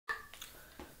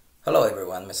Hello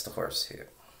everyone, Mr. Horse here,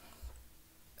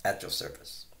 at your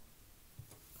service.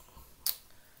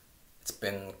 It's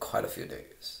been quite a few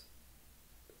days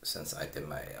since I did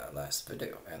my last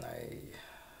video, and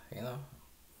you know,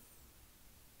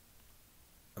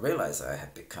 I realized I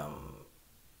had become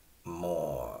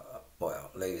more,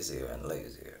 lazier and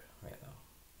lazier.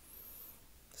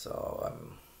 So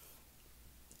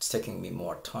it's taking me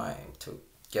more time to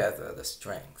gather the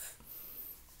strength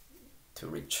to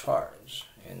recharge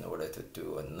in order to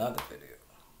do another video.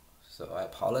 So I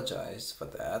apologize for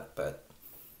that, but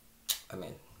I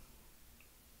mean,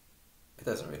 it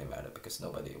doesn't really matter because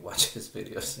nobody watches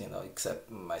videos, except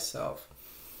myself.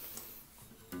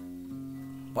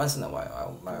 Once in a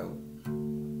while,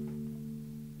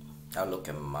 I'll look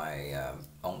at my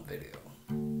own video.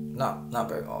 Not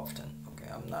very often.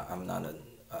 Okay, I'm not a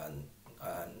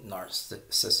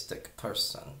narcissistic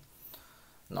person.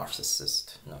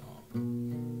 Narcissist, no.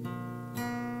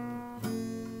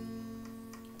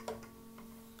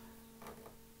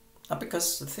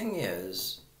 Because the thing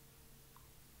is,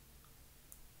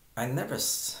 I never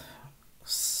saw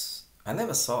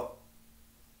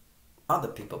other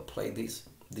people play these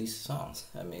songs.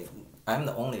 I mean, I'm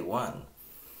the only one.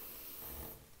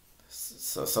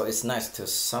 So it's nice to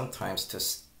sometimes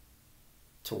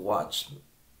to watch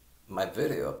my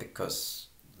video, because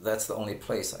that's the only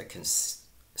place I can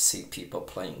see people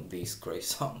playing these great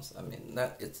songs. I mean,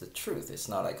 that it's the truth. It's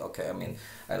not like, okay, I mean,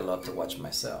 I love to watch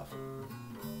myself.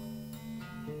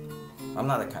 I'm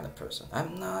not that kind of person.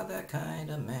 I'm not that kind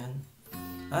of man.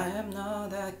 I am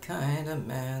not that kind of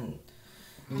man.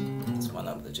 It's one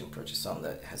of the Jim Croce song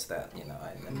that has that,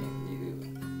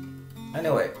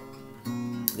 Anyway,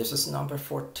 this is number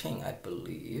 14, I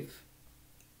believe,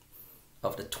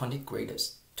 of the 20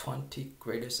 greatest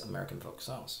American folk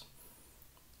songs,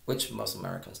 which most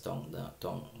Americans don't know,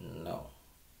 don't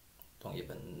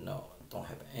even know, don't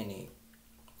have any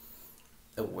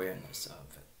awareness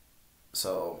of it.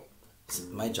 So it's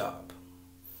my job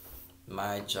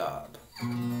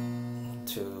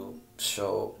to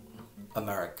show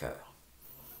America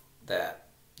that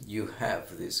you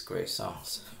have these great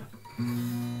songs.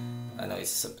 I know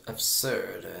it's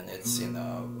absurd and it's,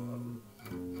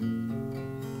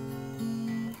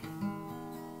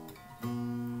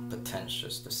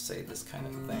 pretentious to say this kind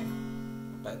of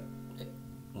thing, but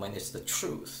when it's the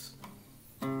truth,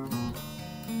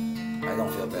 I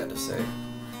don't feel bad to say.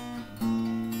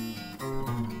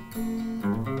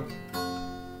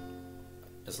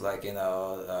 It's like,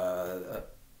 a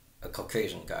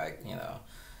Caucasian guy,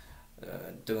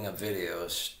 doing a video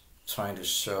trying to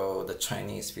show the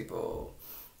Chinese people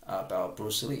about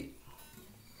Bruce Lee.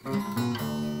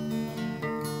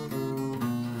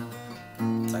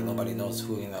 It's like nobody knows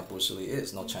who Bruce Lee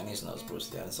is. No Chinese knows Bruce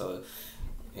Lee, and so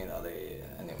anyway,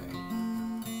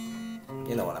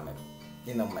 you know what I mean.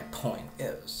 My point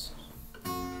is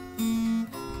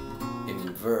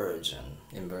inversion.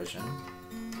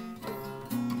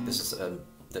 This is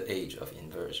the age of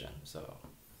inversion. So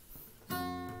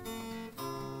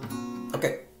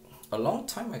okay, a long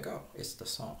time ago is the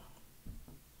song.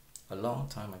 A long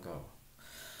time ago.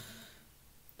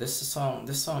 This song,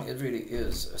 it really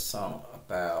is a song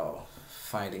about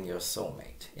finding your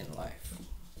soulmate in life.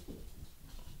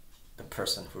 The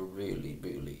person who really,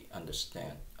 really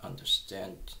understand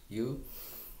you,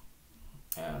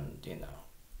 and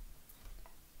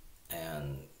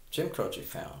and Jim Croce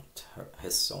found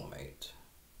his soulmate,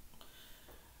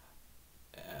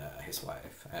 his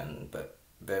wife, but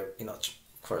very, of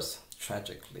course,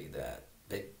 tragically that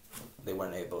they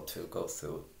weren't able to go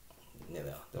through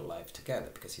their life together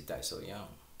because he died so young.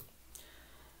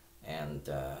 And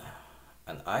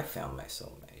I found my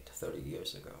soulmate 30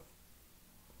 years ago,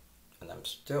 and I'm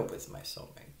still with my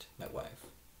soulmate, my wife.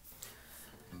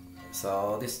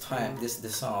 So this time, this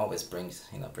song always brings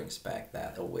back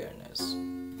that awareness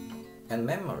and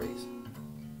memories.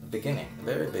 The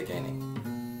very beginning.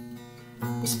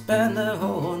 We spent the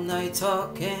whole night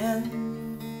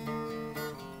talking,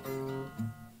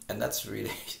 and that's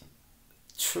really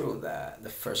true. That the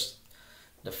first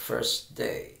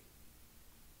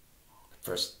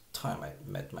time I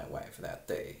met my wife, that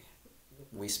day,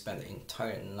 we spent the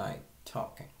entire night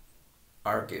talking,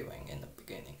 arguing in the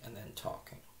beginning, and then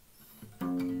talking.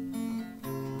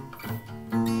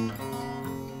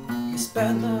 We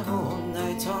spent the whole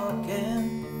night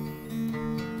talking.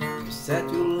 You said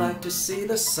you like to see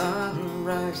the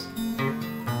sunrise,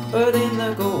 but in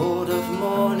the gold of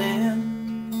morning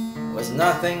was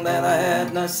nothing that I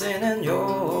had not seen in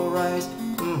your eyes.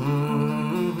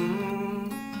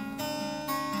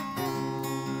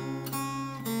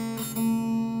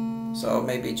 So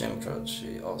maybe Jim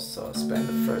Croce also spent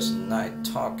the first night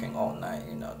talking all night,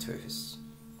 to his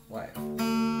wife.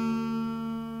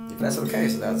 If that's the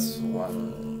case, that's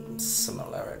one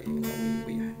similarity,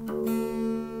 we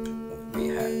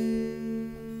had.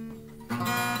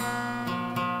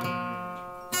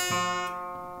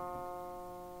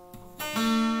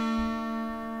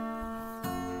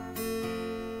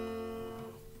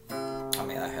 I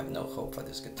mean, I have no hope for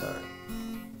this guitar,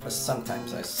 but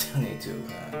sometimes I still need to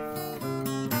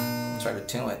try to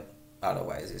tune it.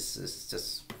 Otherwise, it's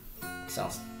just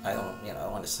sounds. I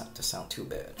don't want it to sound too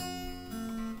bad.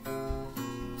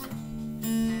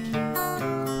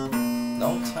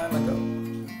 Long time ago.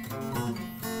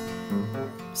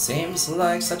 Seems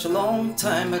like such a long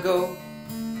time ago.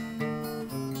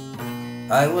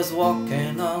 I was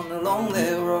walking on a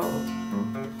lonely road,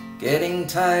 getting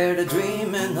tired of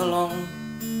dreaming alone,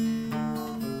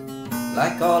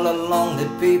 like all the lonely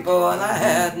people I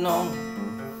had known.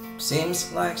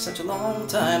 Seems like such a long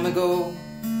time ago.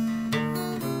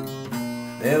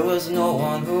 There was no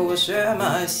one who would share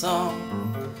my song.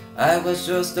 I was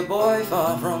just a boy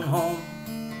far from home.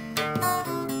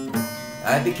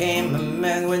 I became a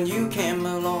man when you came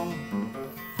along.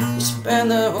 We spent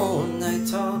the whole night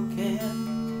talking.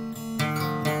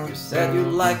 You said you'd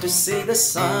like to see the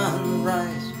sun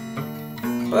rise,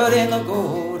 but in the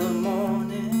golden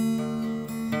morning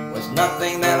was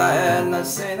nothing that I had not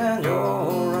seen in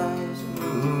your eyes.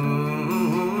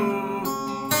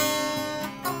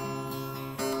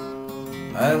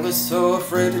 I was so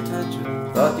afraid to touch you,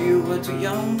 thought you were too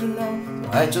young to know.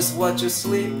 I just watched you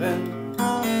sleeping.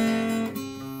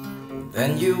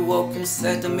 Then you woke and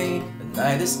said to me, the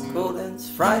night is cold and it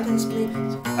frightens me.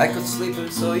 I could sleep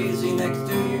so easy next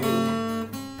to you.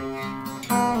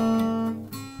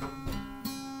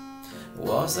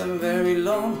 Wasn't very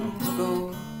long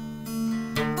ago.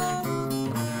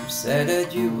 You said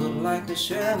that you would like to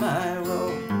share my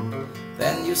role.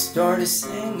 Then you started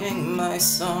singing my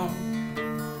song.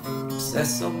 You said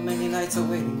so many nights are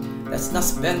waiting. Let's not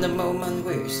spend a moment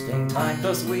wasting time,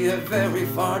 'cause we have very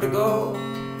far to go.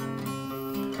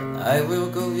 I will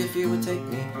go if you would take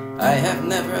me. I have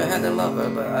never had a lover,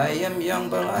 but I am young,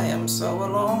 but I am so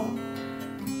alone.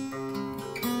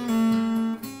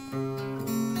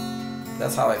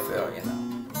 That's how I feel,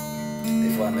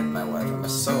 before I met my wife. I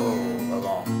was so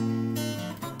alone.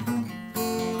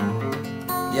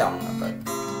 Young, but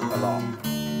alone.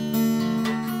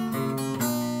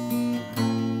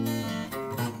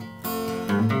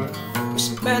 We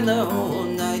spent the whole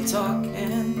night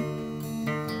talking.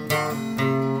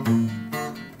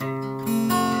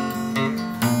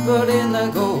 But in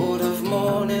the gold of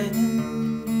morning,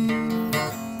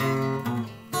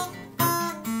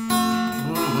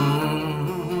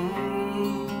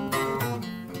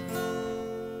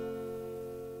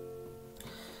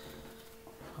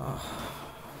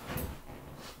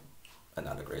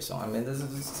 another great song. I mean, this is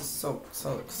just so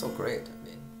great. I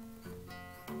mean,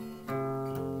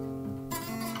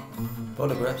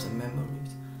 photographs and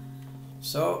memories.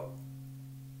 So,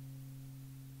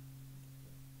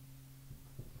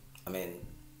 I mean,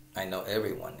 I know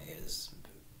everyone is.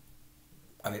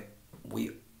 I mean,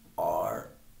 we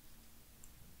are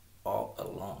all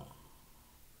alone.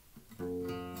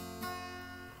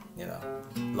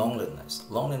 Loneliness.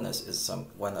 Loneliness is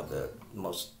one of the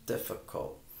most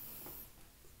difficult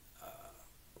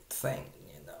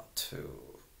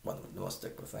one of the most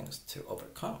difficult things to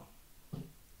overcome.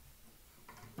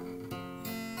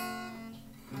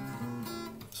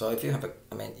 So if you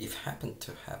happen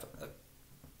to have a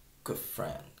good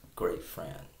friend, great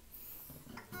friend,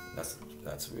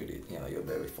 that's really, you're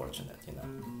very fortunate,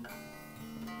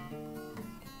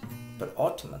 But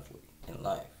ultimately in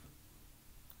life,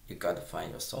 you gotta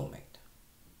find your soulmate.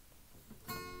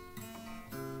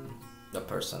 The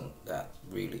person that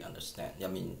really understands. I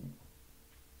mean,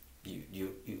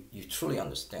 you truly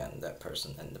understand that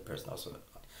person, and the person also,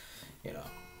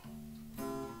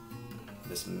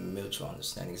 this mutual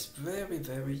understanding is very,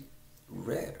 very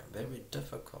rare, very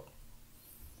difficult,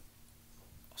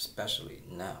 especially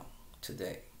now,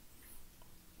 today,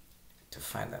 to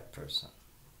find that person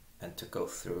and to go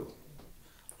through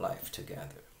life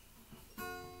together.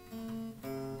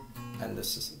 And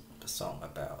this is the song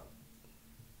about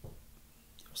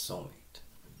your soulmate,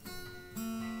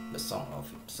 the song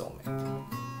of your soulmate.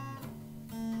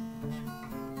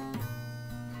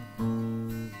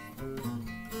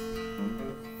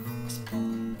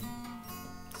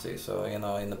 See, so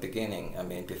in the beginning, I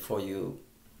mean, before you,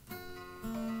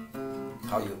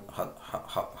 how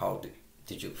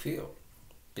did you feel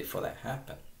before that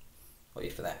happened, or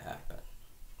if that happened?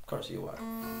 Of course you are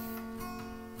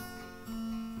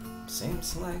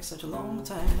Seems like such a long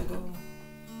time ago.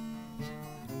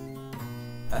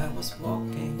 I was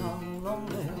walking on a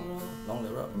lonely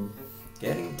road,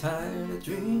 getting tired of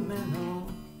dreaming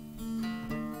alone,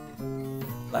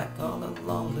 like all the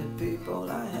lonely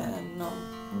people I had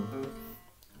known.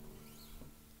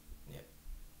 Yeah,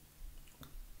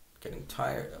 getting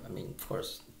tired. I mean, of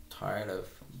course, tired of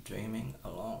dreaming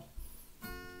alone.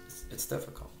 It's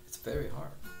difficult. It's very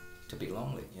hard to be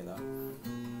lonely, you know.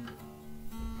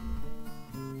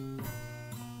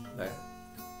 Like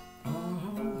a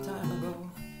long time ago,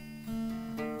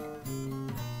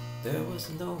 there was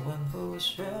no one who would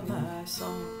share my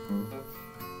song.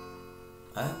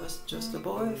 I was just a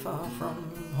boy far from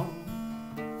home.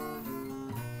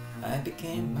 I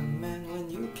became a man when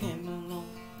you came along.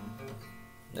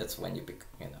 That's when you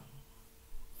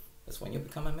that's when you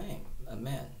become a man.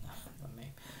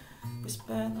 We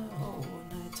spent the whole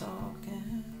night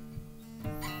talking.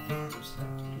 Just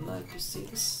like to see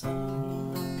the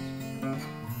sun.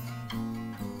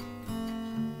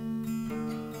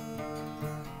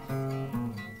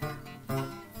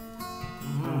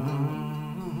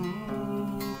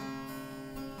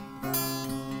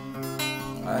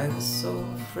 I was so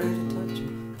afraid to touch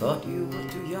you, thought you were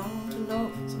too young to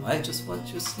know, so I just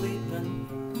watched you sleeping.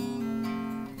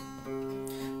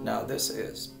 Now this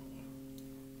is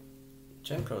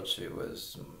Jim Croce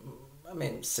was,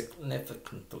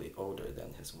 significantly older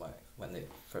than his wife when they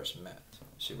first met.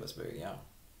 She was very young,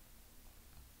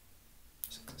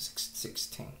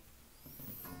 16.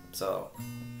 So,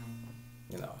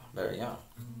 very young.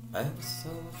 I was so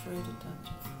afraid to touch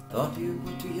you, thought you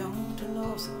were too young to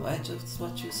know, so I just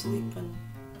watched you sleeping.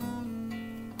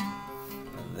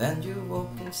 And then you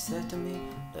woke and said to me,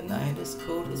 the night is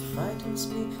cold, it frightens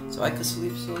me, so I could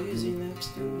sleep so easy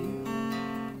next to you.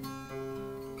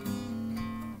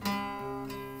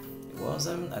 It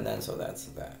wasn't, and then so that's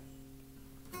that.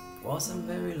 It wasn't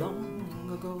very long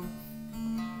ago.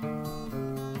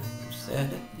 You said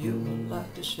that you would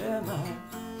like to share my.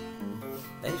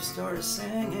 Then you started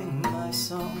singing my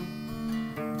song.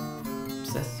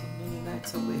 Said so many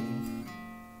nights are waiting.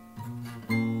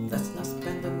 Let's not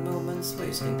spend the moments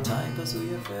wasting time, cause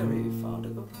we are very far to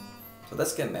go. So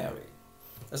let's get married.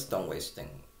 Let's don't waste any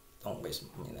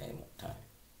more time.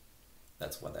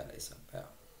 That's what that is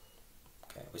about.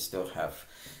 Okay, we still have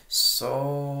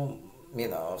so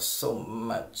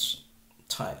much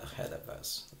time ahead of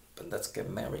us. But let's get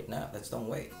married now. Let's don't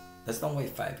wait. Let's don't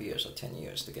wait 5 years or 10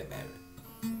 years to get married.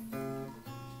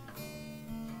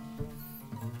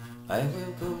 I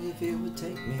will go if you would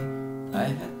take me.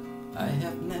 I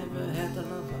have never had a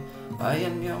lover. I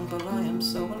am young, but I am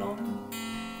so alone.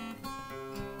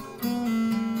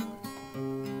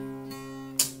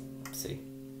 See?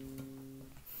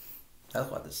 That's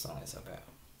what this song is about.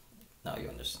 Now you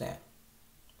understand.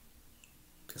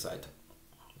 Because I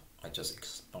just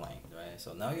explained, right?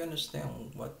 So now you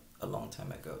understand what a long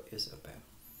time ago is about.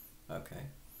 Okay?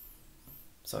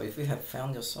 So if you have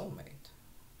found your soulmate,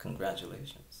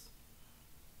 congratulations.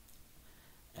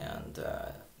 And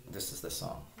this is the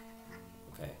song,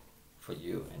 okay, for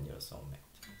you and your soulmate.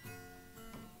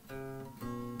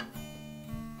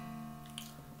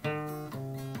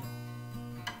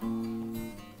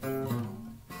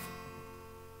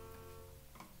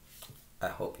 I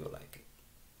hope you like it.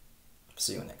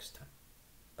 See you next time.